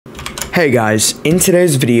Hey guys, in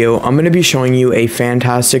today's video, I'm going to be showing you a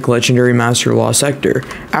fantastic legendary master lost sector.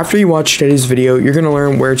 After you watch today's video, you're going to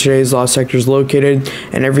learn where today's lost sector is located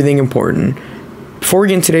and everything important. Before we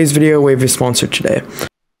get into today's video, we have a sponsor today.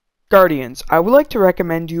 Guardians, I would like to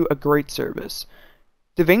recommend you a great service.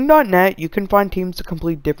 Diving.net, you can find teams to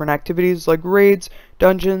complete different activities like raids,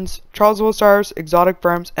 dungeons, trials of stars, exotic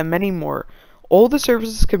farms, and many more. All the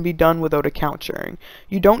services can be done without account sharing.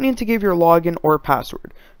 You don't need to give your login or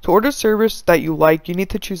password. To order a service that you like, you need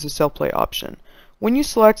to choose the self-play option. When you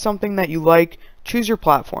select something that you like, choose your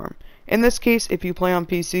platform. In this case, if you play on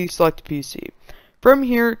PC, select PC. From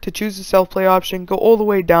here, to choose the self-play option, go all the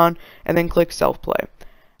way down and then click self-play.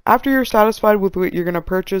 After you're satisfied with what you're going to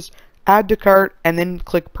purchase, add to cart and then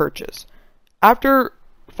click purchase. After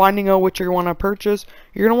finding out what you want to purchase,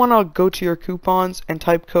 you're going to want to go to your coupons and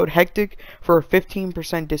type code HECTIC for a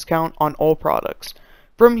 15% discount on all products.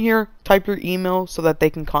 From here, type your email so that they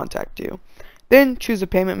can contact you. Then choose a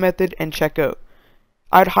payment method and check out.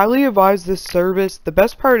 I'd highly advise this service. The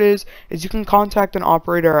best part is you can contact an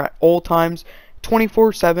operator at all times,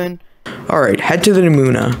 24/7. Alright, head to the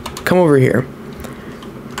Namuna. Come over here.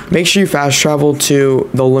 Make sure you fast travel to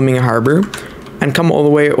the Limming Harbor and come all the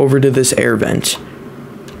way over to this air vent.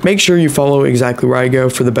 Make sure you follow exactly where I go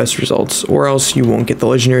for the best results, or else you won't get the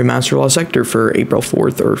Legendary Master Lost Sector for April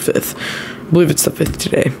 4th or 5th. I believe it's the 5th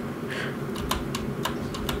today.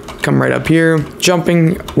 Come right up here.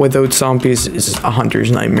 Jumping without zombies is a hunter's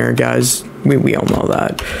nightmare, guys. We all know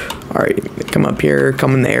that. Alright, come up here,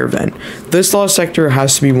 come in the air vent. This Lost Sector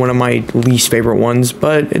has to be one of my least favorite ones,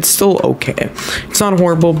 but it's still okay. It's not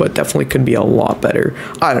horrible, but definitely could be a lot better.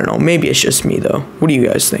 I don't know, maybe it's just me though. What do you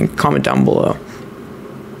guys think? Comment down below.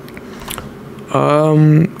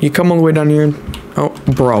 You come all the way down here. Oh,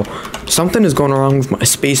 bro. Something is going wrong with my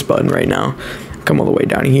space button right now. Come all the way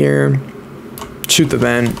down here. Shoot the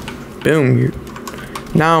vent. Boom.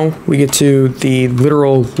 Now we get to the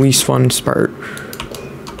literal least fun part.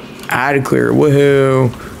 Ad clear.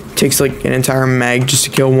 Woohoo. Takes like an entire mag just to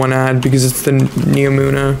kill one ad because it's the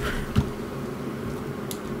Neomuna.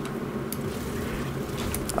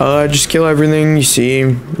 Just kill everything you see,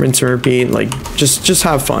 rinse and repeat, like, just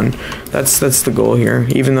have fun. That's the goal here.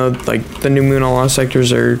 Even though, like, the new Moon Lost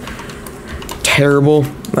sectors are terrible,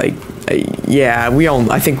 like, yeah,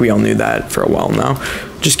 I think we all knew that for a while now.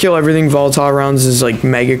 Just kill everything. Volatile rounds is, like,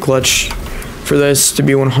 mega clutch for this, to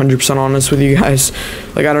be 100% honest with you guys.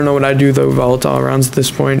 Like, I don't know what I'd do though volatile rounds at this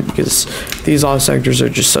point, because these lost sectors are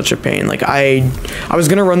just such a pain. Like, I was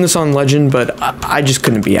gonna run this on legend, but I just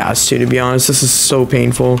couldn't be asked to be honest. This is so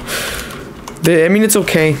painful. I mean, it's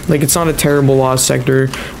okay, like, it's not a terrible lost sector,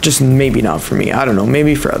 just maybe not for me. I don't know,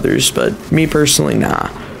 maybe for others, but me personally, nah.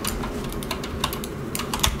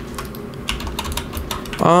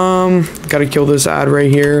 Gotta kill this ad right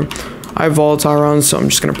here. I have volatile rounds, so I'm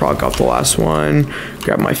just gonna proc off the last one,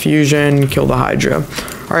 grab my fusion, kill the Hydra.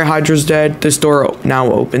 Alright, Hydra's dead. This door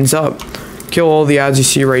now opens up. Kill all the ads you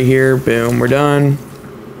see right here. Boom, we're done.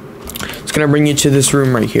 It's gonna bring you to this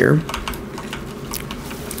room right here.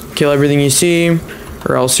 Kill everything you see,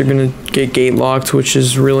 or else you're gonna get gate locked, which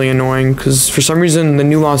is really annoying, because for some reason the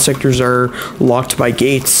new lost sectors are locked by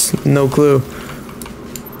gates. No clue.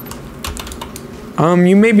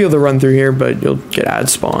 You may be able to run through here, but you'll get ad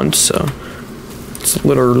spawned, so it's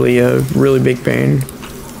literally a really big pain.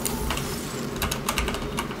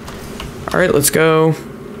 Alright, let's go.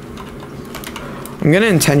 I'm gonna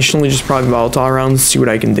intentionally just proc volatile rounds, see what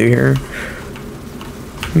I can do here.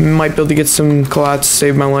 Might be able to get some collats to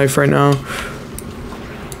save my life right now.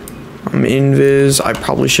 I'm invis. I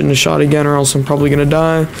probably shouldn't have shot again, or else I'm probably gonna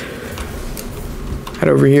die. Head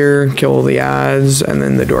over here, kill all the ads, and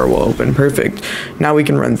then the door will open. Perfect. Now we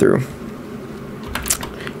can run through.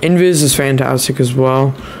 Invis is fantastic as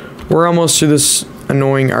well. We're almost to this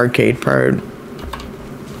annoying arcade part.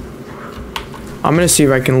 I'm gonna see if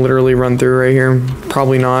I can literally run through right here.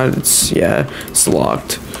 Probably not. It's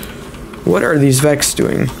locked. What are these Vex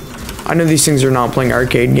doing? I know these things are not playing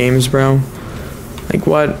arcade games, bro. Like,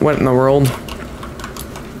 what in the world?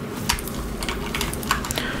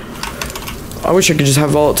 I wish I could just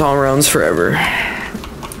have volatile rounds forever.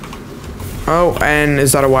 Oh, and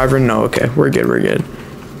is that a wyvern? No, okay, we're good.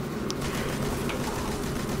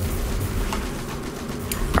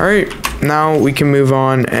 Alright, now we can move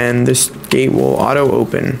on, and this gate will auto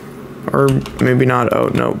open. Or maybe not, oh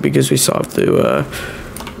no, because we still have to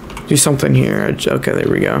do something here. Okay, there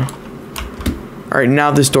we go. Alright,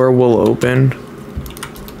 now this door will open.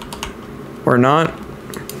 Or not.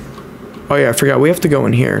 Oh yeah, I forgot, we have to go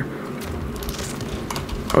in here.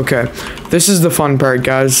 Okay, this is the fun part,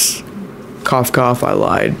 guys. Cough, cough, I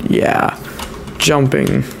lied. Yeah.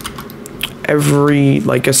 Jumping.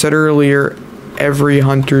 like I said earlier, every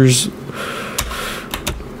hunter's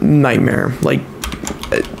nightmare. Like,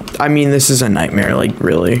 I mean, this is a nightmare, like,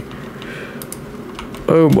 really.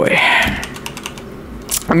 Oh boy.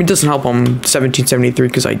 I mean, it doesn't help I'm 1773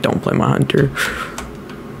 because I don't play my hunter.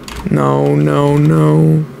 No, no,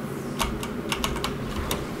 no.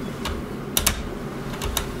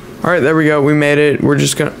 Alright, there we go. We made it. We're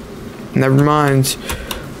just gonna... Never mind.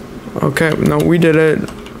 Okay, no, we did it.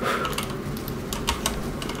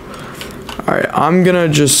 Alright, I'm gonna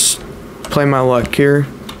just play my luck here.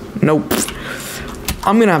 Nope.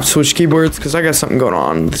 I'm gonna have to switch keyboards because I got something going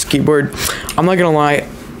on with this keyboard. I'm not gonna lie.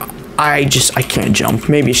 I can't jump.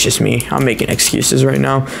 Maybe it's just me. I'm making excuses right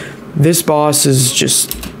now. This boss is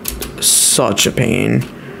just such a pain.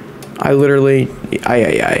 I literally,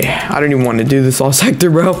 I don't even want to do this lost sector,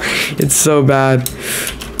 bro. It's so bad.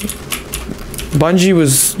 Bungie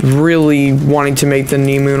was really wanting to make the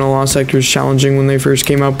Nimu and lost sectors challenging when they first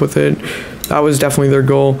came up with it. That was definitely their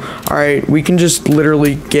goal. Alright, we can just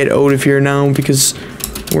literally get out of here now because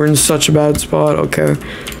we're in such a bad spot. Okay.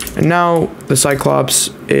 And now the Cyclops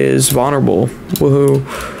is vulnerable. Woohoo.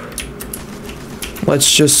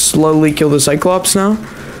 Let's just slowly kill the Cyclops now.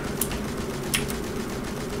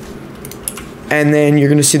 And then you're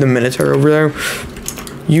gonna see the Minotaur over there.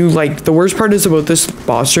 You, like, the worst part is about this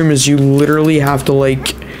boss room is you literally have to,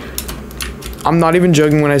 like, I'm not even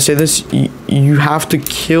joking when I say this, you have to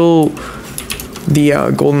kill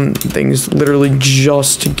the golden things literally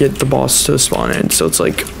just to get the boss to spawn in. So it's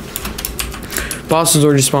like, boss is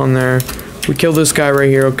already spawned there. We kill this guy right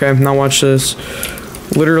here, okay? Now watch this.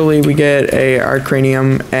 Literally, we get a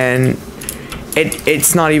Arcranium, and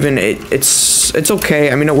it's not even, it's okay.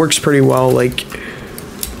 I mean, it works pretty well, like,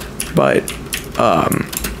 but,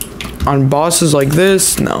 on bosses like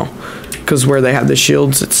this, no. Because where they have the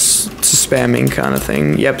shields, it's a spamming kind of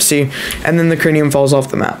thing. Yep, see? And then the cranium falls off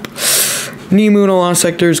the map. Nimu and Lost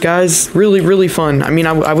Sectors, guys, really, really fun. I mean,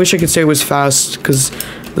 I wish I could say it was fast, because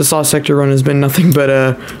this Lost Sector run has been nothing but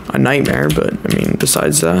a nightmare, but, I mean,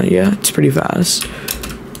 besides that, yeah, it's pretty fast.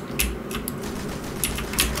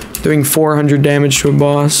 Doing 400 damage to a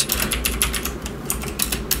boss.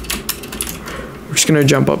 We're just gonna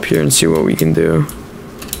jump up here and see what we can do.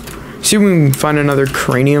 See if we can find another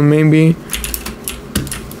cranium, maybe.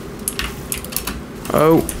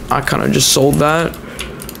 Oh, I kind of just sold that.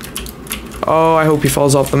 Oh, I hope he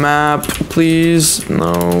falls off the map. Please,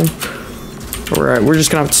 no. Alright, we're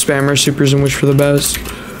just gonna have to spam our supers and wish for the best.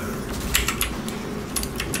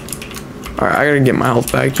 Alright, I gotta get my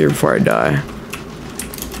health back here before I die.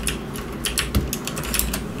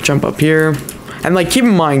 Jump up here. And, like, keep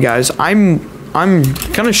in mind, guys, I'm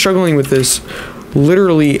kind of struggling with this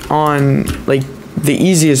literally on, like, the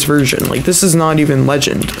easiest version. Like, this is not even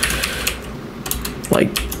legend.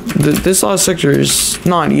 Like, this Lost Sector is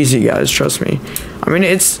not easy, guys, trust me. I mean,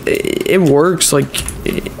 it works, like,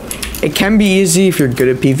 it can be easy if you're good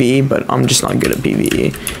at PvE, but I'm just not good at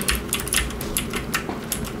PvE.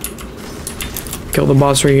 Kill the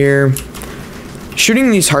boss right here.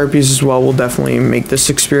 Shooting these harpies as well will definitely make this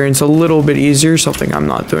experience a little bit easier, something I'm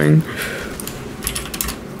not doing.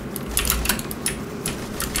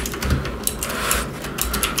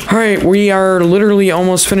 Alright, we are literally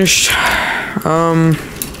almost finished.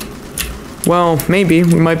 Well, maybe.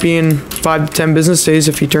 We might be in 5 to 10 business days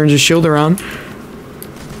if he turns his shield around.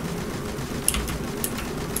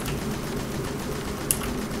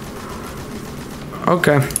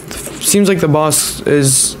 Okay. Seems like the boss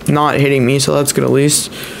is not hitting me, so that's good at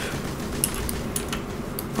least.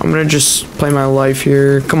 I'm gonna just play my life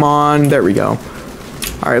here. Come on, there we go.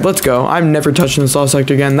 Alright, let's go. I'm never touching this Lost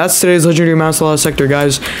Sector again. That's today's Legendary Mouse Lost Sector,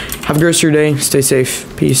 guys. Have a great rest of your day. Stay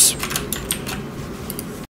safe. Peace.